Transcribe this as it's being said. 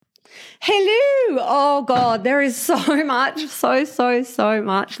Hello. Oh God, there is so much, so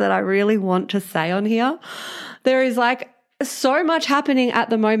much that I really want to say on here. There is like so much happening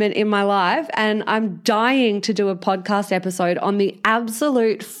at the moment in my life, and I'm dying to do a podcast episode on the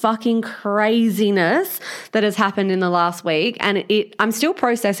absolute fucking craziness that has happened in the last week. And I'm still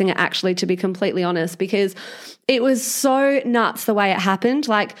processing it, actually, to be completely honest, because it was so nuts the way it happened.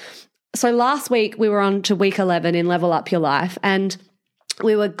 So last week we were on to week 11 in Level Up Your Life, and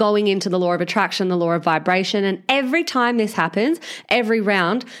we were going into the law of attraction, the law of vibration. And every time this happens, every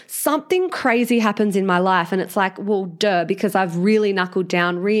round, something crazy happens in my life. And it's like, well, duh, because I've really knuckled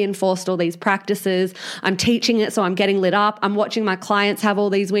down, reinforced all these practices. I'm teaching it, so I'm getting lit up. I'm watching my clients have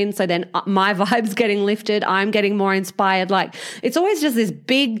all these wins. So then my vibe's getting lifted. I'm getting more inspired. Like, it's always just this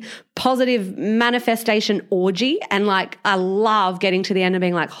big positive manifestation orgy. And like, I love getting to the end and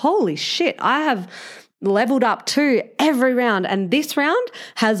being like, holy shit, I have leveled up too every round. And this round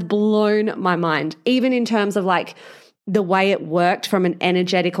has blown my mind, even in terms of like the way it worked from an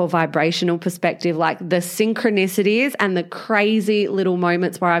energetic or vibrational perspective, like the synchronicities and the crazy little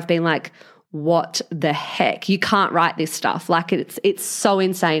moments where I've been like, what the heck? You can't write this stuff. Like it's so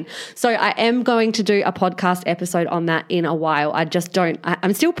insane. So I am going to do a podcast episode on that in a while.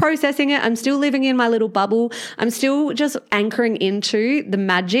 I'm still processing it. I'm still living in my little bubble. I'm still just anchoring into the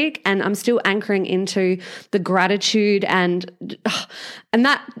magic, and I'm still anchoring into the gratitude. And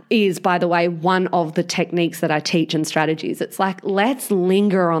that is, by the way, one of the techniques that I teach and strategies. It's like, let's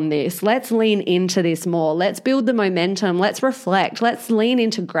linger on this. Let's lean into this more. Let's build the momentum. Let's reflect. Let's lean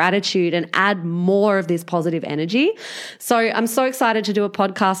into gratitude and add more of this positive energy. So I'm so excited to do a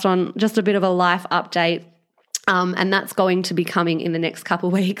podcast on just a bit of a life update. And that's going to be coming in the next couple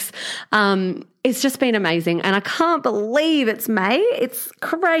of weeks. It's just been amazing. And I can't believe it's May. It's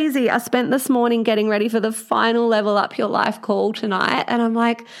crazy. I spent this morning getting ready for the final Level Up Your Life call tonight. And I'm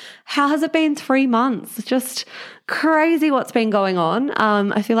like, how has it been 3 months? It's just crazy what's been going on.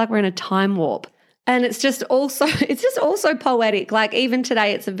 I feel like we're in a time warp. And it's just also poetic. Like even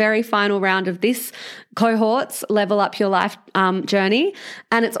today, it's a very final round of this cohort's Level Up Your Life journey.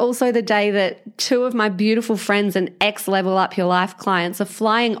 And it's also the day that 2 of my beautiful friends and ex-Level Up Your Life clients are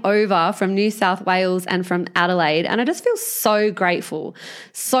flying over from New South Wales and from Adelaide. And I just feel so grateful,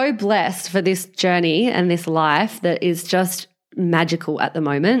 so blessed for this journey and this life that is just magical at the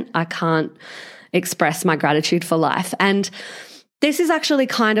moment. I can't express my gratitude for life. And this is actually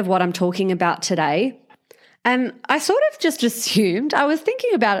kind of what I'm talking about today. And I sort of just assumed, I was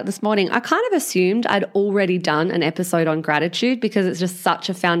thinking about it this morning, I kind of assumed I'd already done an episode on gratitude because it's just such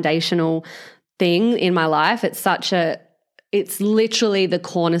a foundational thing in my life. It's literally the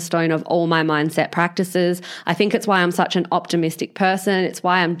cornerstone of all my mindset practices. I think it's why I'm such an optimistic person. It's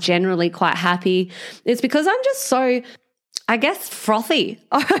why I'm generally quite happy. It's because I'm just so, I guess, frothy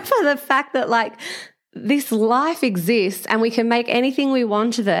over the fact that like, this life exists and we can make anything we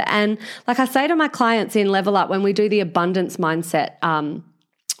want of it. And like I say to my clients in Level Up when we do the abundance mindset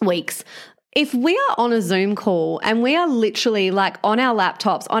weeks, if we are on a Zoom call and we are literally like on our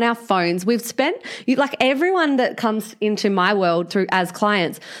laptops, on our phones, we've spent, like everyone that comes into my world through as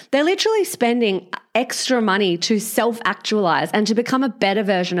clients, they're literally spending extra money to self-actualize and to become a better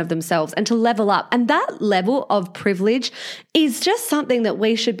version of themselves and to level up. And that level of privilege is just something that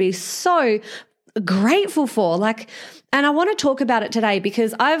we should be so grateful for. And I want to talk about it today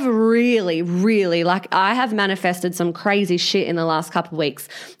because I've really, I have manifested some crazy shit in the last couple of weeks.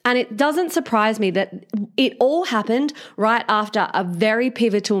 And it doesn't surprise me that it all happened right after a very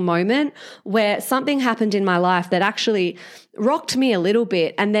pivotal moment where something happened in my life that actually rocked me a little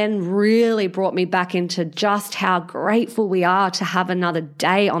bit and then really brought me back into just how grateful we are to have another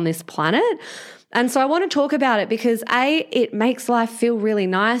day on this planet. And so I want to talk about it because A, it makes life feel really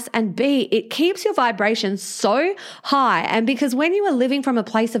nice, and B, it keeps your vibration so high. And because when you are living from a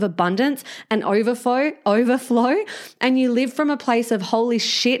place of abundance and overflow, and you live from a place of holy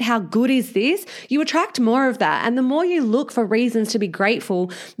shit, how good is this? You attract more of that. And the more you look for reasons to be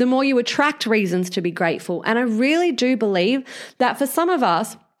grateful, the more you attract reasons to be grateful. And I really do believe that for some of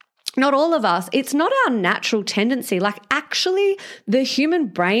us, not all of us, it's not our natural tendency. Like actually, the human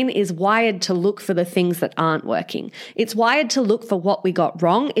brain is wired to look for the things that aren't working. It's wired to look for what we got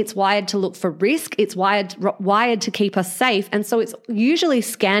wrong. It's wired to look for risk. It's wired to keep us safe. And so it's usually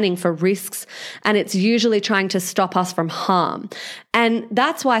scanning for risks, and it's usually trying to stop us from harm. And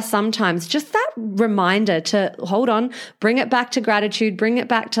that's why sometimes just that reminder to hold on, bring it back to gratitude, bring it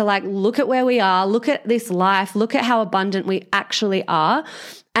back to like, look at where we are, look at this life, look at how abundant we actually are.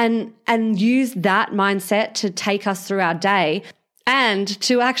 And use that mindset to take us through our day and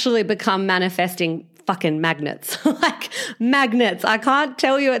to actually become manifesting fucking magnets, like magnets. I can't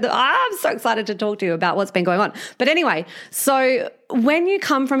tell you. I'm so excited to talk to you about what's been going on. But anyway, so when you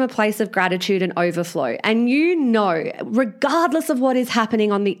come from a place of gratitude and overflow, and you know, regardless of what is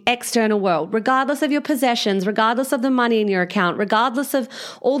happening on the external world, regardless of your possessions, regardless of the money in your account, regardless of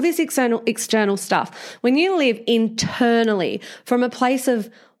all this external stuff, when you live internally from a place of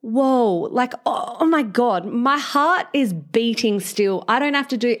whoa, like, oh my God, my heart is beating still. I don't have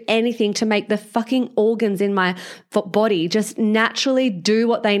to do anything to make the fucking organs in my body just naturally do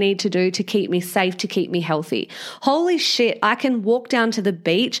what they need to do to keep me safe, to keep me healthy. Holy shit, I can walk down to the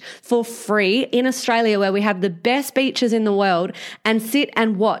beach for free in Australia, where we have the best beaches in the world, and sit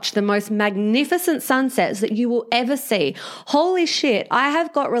and watch the most magnificent sunsets that you will ever see. Holy shit, I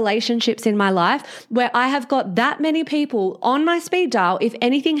have got relationships in my life where I have got that many people on my speed dial. If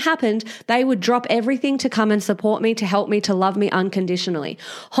anything happened, they would drop everything to come and support me, to help me, to love me unconditionally.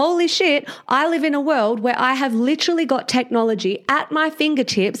 Holy shit, I live in a world where I have literally got technology at my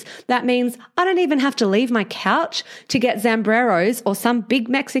fingertips. That means I don't even have to leave my couch to get Zambreros or some big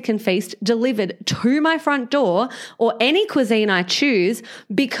Mexican feast delivered to my front door, or any cuisine I choose,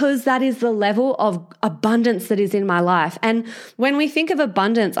 because that is the level of abundance that is in my life. And when we think of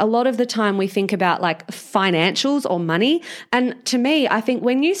abundance, a lot of the time we think about like financials or money. And to me, I think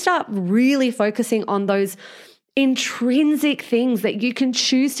when you start really focusing on those intrinsic things that you can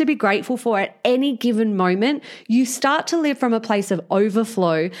choose to be grateful for at any given moment, you start to live from a place of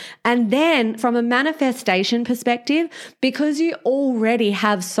overflow. And then from a manifestation perspective, because you already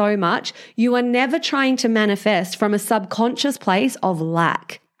have so much, you are never trying to manifest from a subconscious place of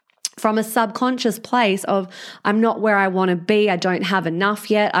lack. From a subconscious place of, I'm not where I want to be. I don't have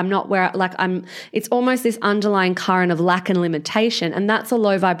enough yet. I'm not where, it's almost this underlying current of lack and limitation. And that's a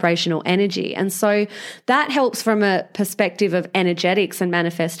low vibrational energy. And so that helps from a perspective of energetics and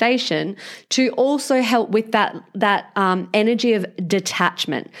manifestation to also help with that energy of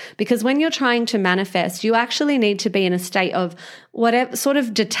detachment. Because when you're trying to manifest, you actually need to be in a state of whatever, sort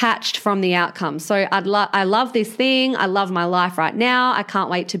of detached from the outcome. So I love this thing. I love my life right now. I can't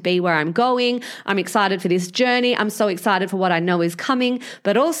wait to be where I'm going. I'm excited for this journey. I'm so excited for what I know is coming.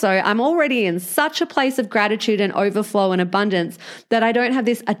 But also, I'm already in such a place of gratitude and overflow and abundance that I don't have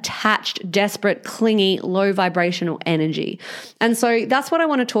this attached, desperate, clingy, low vibrational energy. And so that's what I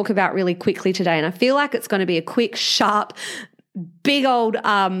want to talk about really quickly today. And I feel like it's going to be a quick, sharp, big old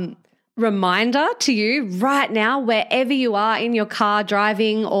reminder to you right now, wherever you are, in your car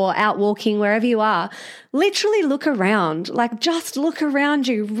driving or out walking, wherever you are. Literally look around, like just look around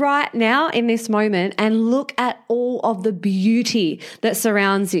you right now in this moment and look at all of the beauty that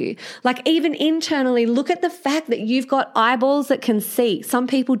surrounds you. Like even internally, look at the fact that you've got eyeballs that can see. Some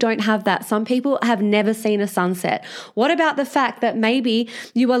people don't have that. Some people have never seen a sunset. What about the fact that maybe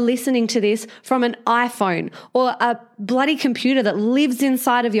you are listening to this from an iPhone or a bloody computer that lives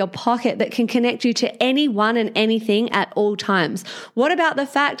inside of your pocket that can connect you to anyone and anything at all times? What about the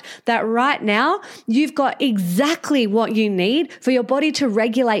fact that right now you've got exactly what you need for your body to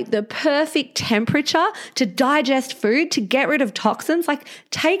regulate the perfect temperature, to digest food, to get rid of toxins? Like,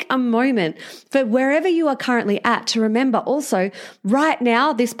 take a moment for wherever you are currently at to remember also right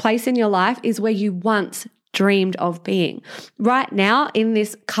now, this place in your life is where you once dreamed of being. Right now, in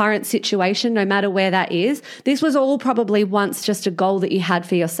this current situation, no matter where that is, this was all probably once just a goal that you had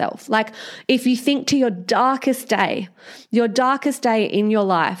for yourself. Like if you think to your darkest day in your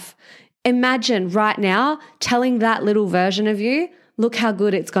life, imagine right now telling that little version of you, look how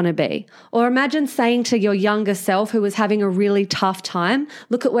good it's going to be. Or imagine saying to your younger self who was having a really tough time,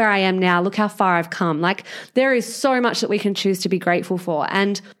 look at where I am now, look how far I've come. Like there is so much that we can choose to be grateful for.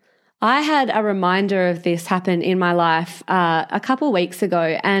 And I had a reminder of this happen in my life a couple of weeks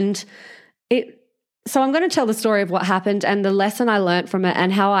ago. And so I'm going to tell the story of what happened and the lesson I learned from it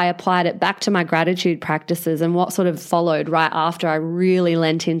and how I applied it back to my gratitude practices and what sort of followed right after I really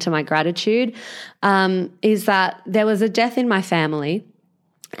lent into my gratitude, is that there was a death in my family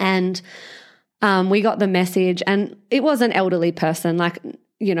and we got the message, and it was an elderly person. Like,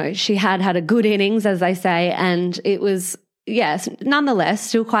 you know, she had a good innings, as they say, and it was, yes, nonetheless,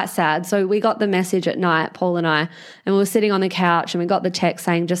 still quite sad. So we got the message at night, Paul and I, and we were sitting on the couch and we got the text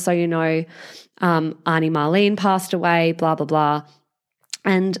saying, just so you know, Auntie Marlene passed away, blah, blah, blah.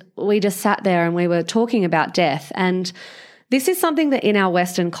 And we just sat there and we were talking about death. And this is something that in our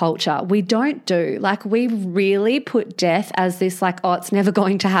Western culture, we don't do. Like, we really put death as this like, oh, it's never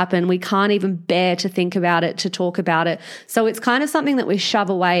going to happen. We can't even bear to think about it, to talk about it. So it's kind of something that we shove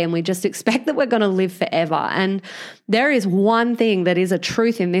away and we just expect that we're going to live forever. And there is one thing that is a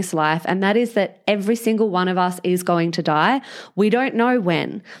truth in this life, and that is that every single one of us is going to die. We don't know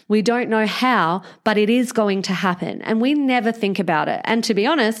when, we don't know how, but it is going to happen. And we never think about it. And to be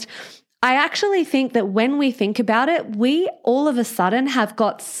honest, I actually think that when we think about it, we all of a sudden have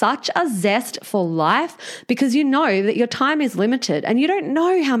got such a zest for life, because you know that your time is limited and you don't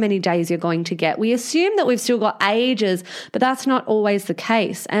know how many days you're going to get. We assume that we've still got ages, but that's not always the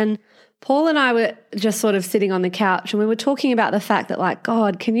case. And Paul and I were just sort of sitting on the couch and we were talking about the fact that, like,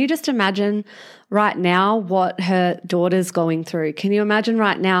 God, can you just imagine right now what her daughter's going through? Can you imagine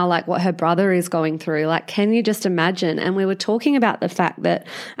right now, like, what her brother is going through? Like, can you just imagine? And we were talking about the fact that,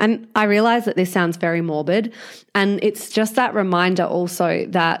 and I realize that this sounds very morbid, and it's just that reminder also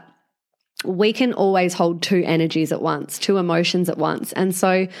that we can always hold two energies at once, two emotions at once. And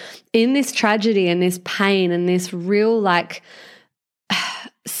so in this tragedy and this pain and this real, like,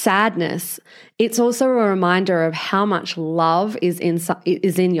 sadness, it's also a reminder of how much love is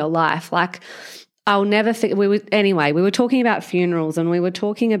in your life. Like, I'll never forget, we were talking about funerals and we were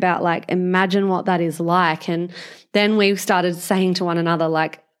talking about, like, imagine what that is like. And then we started saying to one another,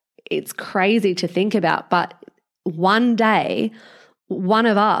 like, it's crazy to think about, but one day one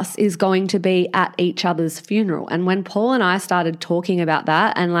of us is going to be at each other's funeral. And when Paul and I started talking about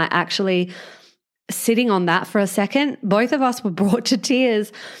that and, like, actually sitting on that for a second, both of us were brought to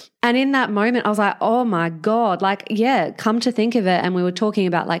tears. And in that moment, I was like, oh my God, like, yeah, come to think of it. And we were talking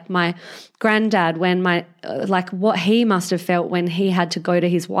about, like, my granddad, when like, what he must have felt when he had to go to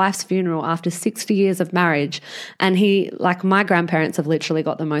his wife's funeral after 60 years of marriage. And like, my grandparents have literally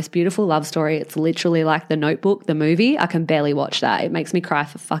got the most beautiful love story. It's literally like The Notebook, the movie. I can barely watch that. It makes me cry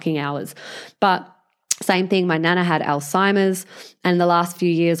for fucking hours. But same thing, my nana had Alzheimer's, and the last few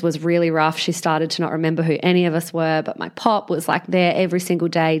years was really rough. She started to not remember who any of us were, but my pop was, like, there every single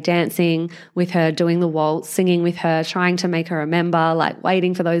day, dancing with her, doing the waltz, singing with her, trying to make her remember, like,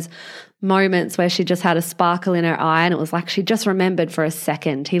 waiting for those moments where she just had a sparkle in her eye, and it was like she just remembered for a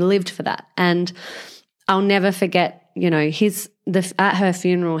second. He lived for that. And I'll never forget, you know, at her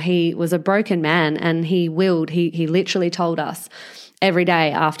funeral, he was a broken man, and he literally told us every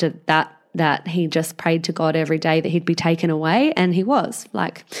day after that he just prayed to God every day that he'd be taken away. And he was.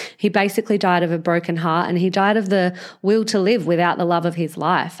 Like, he basically died of a broken heart, and he died of the will to live without the love of his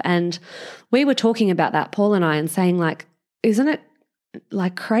life. And we were talking about that, Paul and I, and saying, like, isn't it,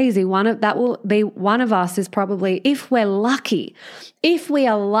 like, crazy? That will be one of us is probably, if we are lucky,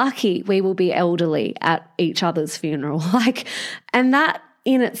 we will be elderly at each other's funeral. Like, and that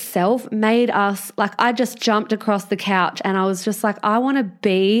in itself made us, like, I just jumped across the couch and I was just like, I want to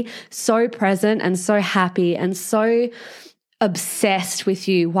be so present and so happy and so obsessed with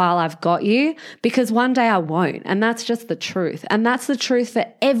you while I've got you, because one day I won't. And that's just the truth. And that's the truth for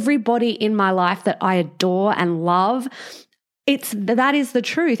everybody in my life that I adore and love. That is the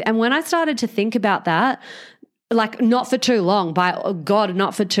truth. And when I started to think about that, like, not for too long, by God,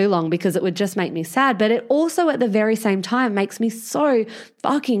 not for too long, because it would just make me sad. But it also at the very same time makes me so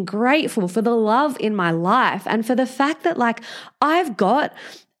fucking grateful for the love in my life and for the fact that, like, I've got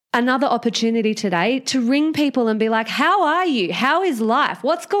another opportunity today to ring people and be like, how are you? How is life?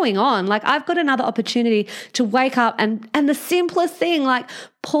 What's going on? Like, I've got another opportunity to wake up and the simplest thing, like,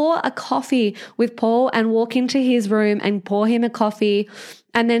 pour a coffee with Paul and walk into his room and pour him a coffee,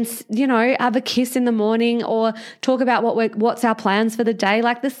 and then, you know, have a kiss in the morning or talk about what's our plans for the day.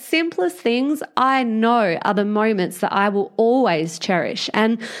 Like, the simplest things I know are the moments that I will always cherish.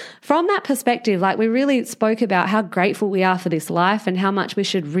 And from that perspective, like, we really spoke about how grateful we are for this life and how much we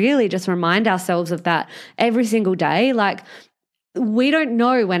should really just remind ourselves of that every single day. Like, we don't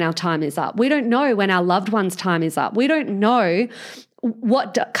know when our time is up. We don't know when our loved one's time is up. We don't know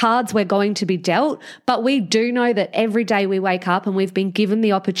what cards we're going to be dealt, but we do know that every day we wake up and we've been given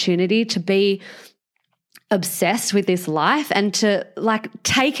the opportunity to be obsessed with this life and to, like,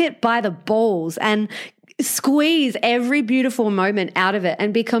 take it by the balls and squeeze every beautiful moment out of it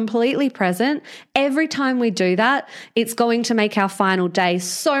and be completely present. Every time we do that, it's going to make our final day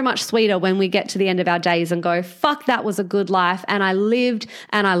so much sweeter when we get to the end of our days and go, fuck, that was a good life. And I lived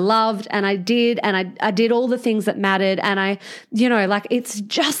and I loved and I did all the things that mattered. And I, you know, like, it's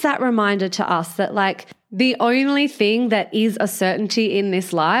just that reminder to us that, like, The only thing that is a certainty in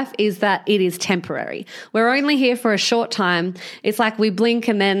this life is that it is temporary. We're only here for a short time. It's like we blink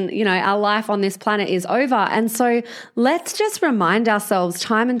and then, our life on this planet is over. And so let's just remind ourselves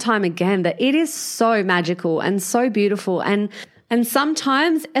time and time again that it is so magical and so beautiful. And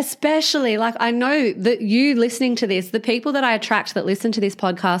sometimes, especially, like I know that you listening to this, the people that I attract that listen to this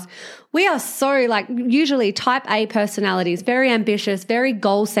podcast, we are so usually type A personalities, very ambitious, very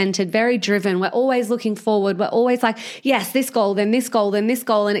goal-centered, very driven. We're always looking forward. We're always like, yes, this goal, then this goal, then this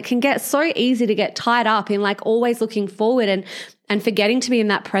goal. And it can get so easy to get tied up in always looking forward and forgetting to be in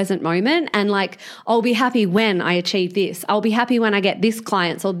that present moment. And I'll be happy when I achieve this. I'll be happy when I get this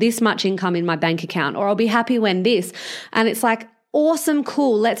clients or this much income in my bank account, or I'll be happy when this. And it's awesome,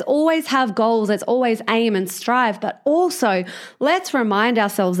 cool. Let's always have goals. Let's always aim and strive. But also, let's remind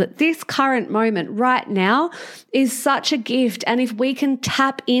ourselves that this current moment right now is such a gift. And if we can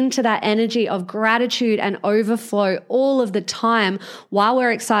tap into that energy of gratitude and overflow all of the time while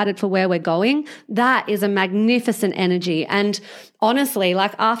we're excited for where we're going, that is a magnificent energy. And honestly,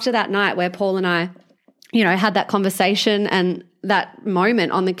 after that night where Paul and I, had that conversation and that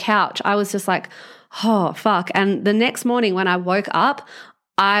moment on the couch, I was just like, oh, fuck. And the next morning when I woke up,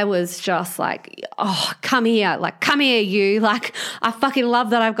 I was just like, oh, come here. Come here, you. I fucking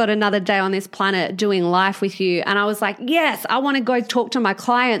love that I've got another day on this planet doing life with you. And I was like, yes, I want to go talk to my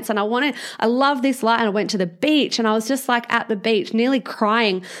clients and I love this life. And I went to the beach and I was just at the beach, nearly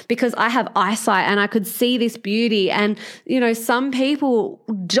crying because I have eyesight and I could see this beauty. And, some people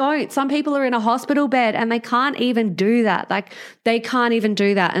don't. Some people are in a hospital bed and they can't even do that. They can't even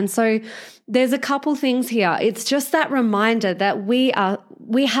do that. And so there's a couple things here. It's just that reminder that we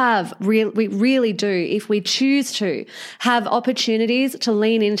really do, if we choose to, have opportunities to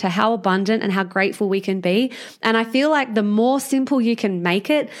lean into how abundant and how grateful we can be. And I feel like the more simple you can make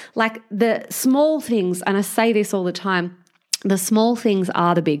it, the small things, and I say this all the time, the small things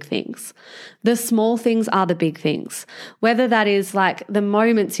are the big things. The small things are the big things. Whether that is the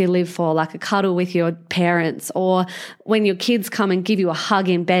moments you live for, like a cuddle with your parents, or when your kids come and give you a hug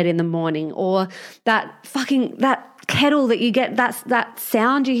in bed in the morning, or that kettle that you get, that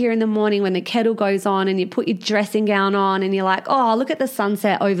sound you hear in the morning when the kettle goes on and you put your dressing gown on and you're like, oh, look at the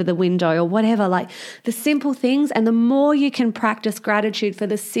sunset over the window or whatever, the simple things. And the more you can practice gratitude for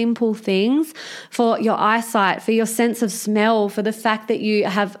the simple things, for your eyesight, for your sense of smell, for the fact that you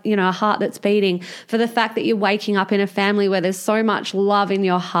have, a heart that's beating, for the fact that you're waking up in a family where there's so much love in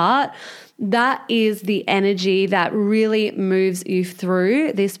your heart, that is the energy that really moves you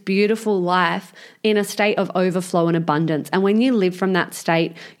through this beautiful life in a state of overflow and abundance. And when you live from that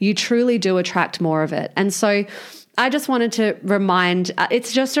state, you truly do attract more of it. And so I just wanted to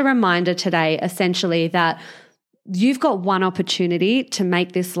it's just a reminder today, essentially, that you've got one opportunity to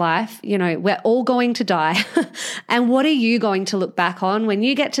make this life, we're all going to die. And what are you going to look back on when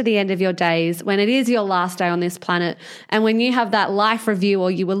you get to the end of your days, when it is your last day on this planet, and when you have that life review or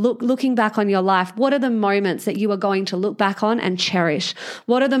you were looking back on your life, what are the moments that you are going to look back on and cherish?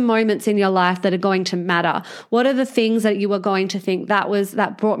 What are the moments in your life that are going to matter? What are the things that you are going to think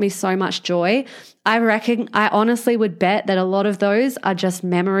that brought me so much joy? I honestly would bet that a lot of those are just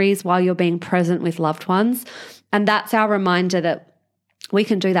memories while you're being present with loved ones. And that's our reminder that we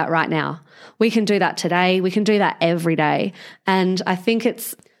can do that right now. We can do that today. We can do that every day. And I think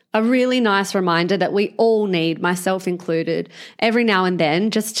it's a really nice reminder that we all need, myself included, every now and then,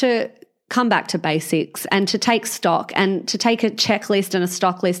 just to come back to basics and to take stock and to take a checklist and a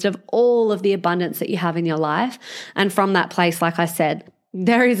stock list of all of the abundance that you have in your life. And from that place, like I said,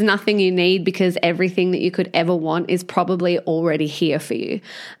 there is nothing you need because everything that you could ever want is probably already here for you.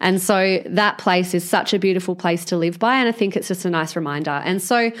 And so that place is such a beautiful place to live by. And I think it's just a nice reminder. And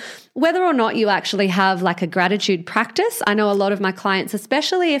so whether or not you actually have a gratitude practice, I know a lot of my clients,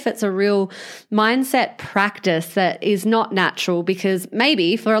 especially if it's a real mindset practice that is not natural, because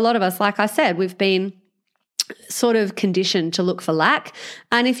maybe for a lot of us, like I said, we've been sort of conditioned to look for lack.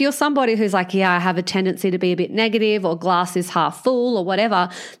 And if you're somebody who's I have a tendency to be a bit negative, or glass is half full, or whatever,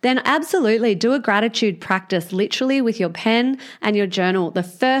 then absolutely do a gratitude practice, literally with your pen and your journal. The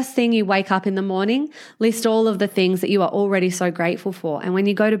first thing you wake up in the morning, list all of the things that you are already so grateful for. And when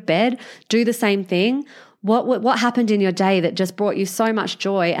you go to bed, do the same thing. What happened in your day that just brought you so much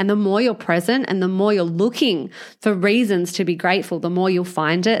joy? And the more you're present and the more you're looking for reasons to be grateful, the more you'll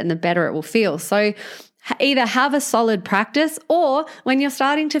find it and the better it will feel. So either have a solid practice, or when you're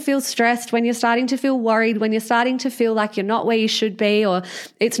starting to feel stressed, when you're starting to feel worried, when you're starting to feel like you're not where you should be, or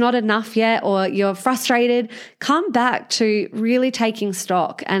it's not enough yet, or you're frustrated, come back to really taking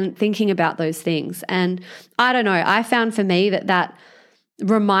stock and thinking about those things. And I don't know, I found for me that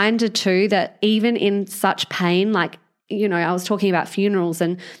reminder too that even in such pain, like, I was talking about funerals,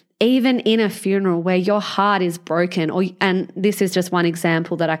 and even in a funeral where your heart is broken, and this is just one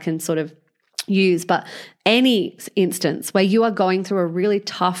example that I can sort of use, but any instance where you are going through a really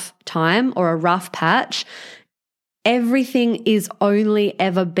tough time or a rough patch, everything is only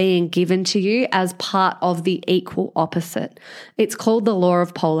ever being given to you as part of the equal opposite. It's called the law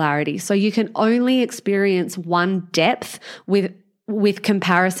of polarity. So you can only experience one depth with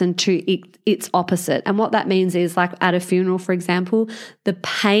comparison to its opposite. And what that means is, like at a funeral, for example, the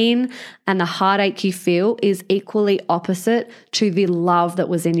pain and the heartache you feel is equally opposite to the love that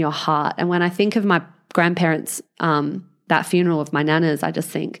was in your heart. And when I think of my grandparents, that funeral of my nanas, I just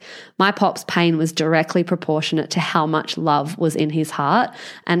think my pop's pain was directly proportionate to how much love was in his heart.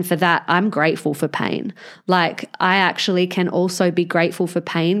 And for that, I'm grateful for pain. Like, I actually can also be grateful for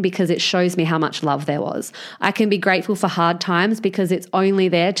pain because it shows me how much love there was. I can be grateful for hard times because it's only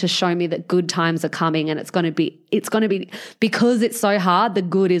there to show me that good times are coming, and it's going to be because it's so hard, the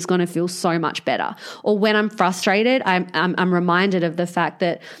good is going to feel so much better. Or when I'm frustrated, I'm reminded of the fact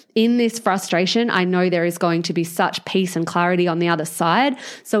that in this frustration, I know there is going to be such peace and clarity on the other side.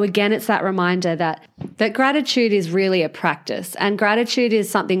 So again, it's that reminder that gratitude is really a practice, and gratitude is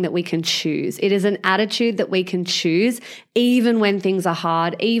something that we can choose. It is an attitude that we can choose even when things are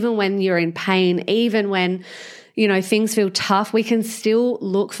hard, even when you're in pain, even when things feel tough. We can still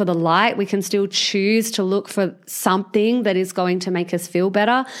look for the light. We can still choose to look for something that is going to make us feel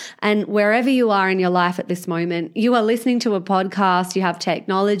better. And wherever you are in your life at this moment, you are listening to a podcast, you have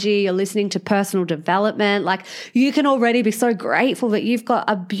technology, you're listening to personal development. Like, you can already be so grateful that you've got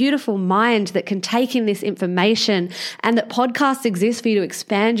a beautiful mind that can take in this information, and that podcasts exist for you to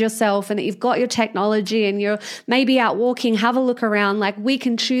expand yourself, and that you've got your technology and you're maybe out walking. Have a look around. Like, we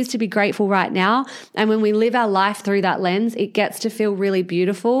can choose to be grateful right now. And when we live our life through that lens, it gets to feel really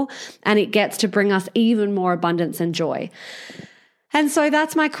beautiful, and it gets to bring us even more abundance and joy. And so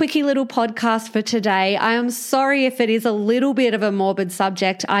that's my quickie little podcast for today. I am sorry if it is a little bit of a morbid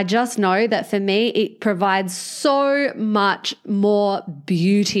subject. I just know that for me, it provides so much more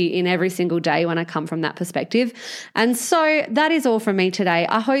beauty in every single day when I come from that perspective. And so that is all from me today.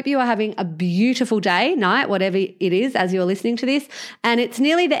 I hope you are having a beautiful day, night, whatever it is as you're listening to this. And it's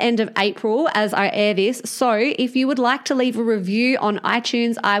nearly the end of April as I air this. So if you would like to leave a review on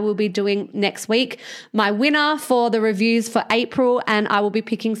iTunes, I will be doing next week my winner for the reviews for April. And I will be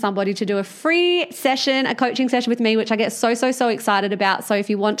picking somebody to do a free session, a coaching session with me, which I get so excited about. So if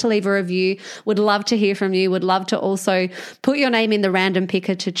you want to leave a review, would love to hear from you, would love to also put your name in the random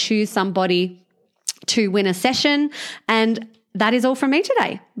picker to choose somebody to win a session. And that is all from me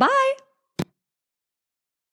today. Bye.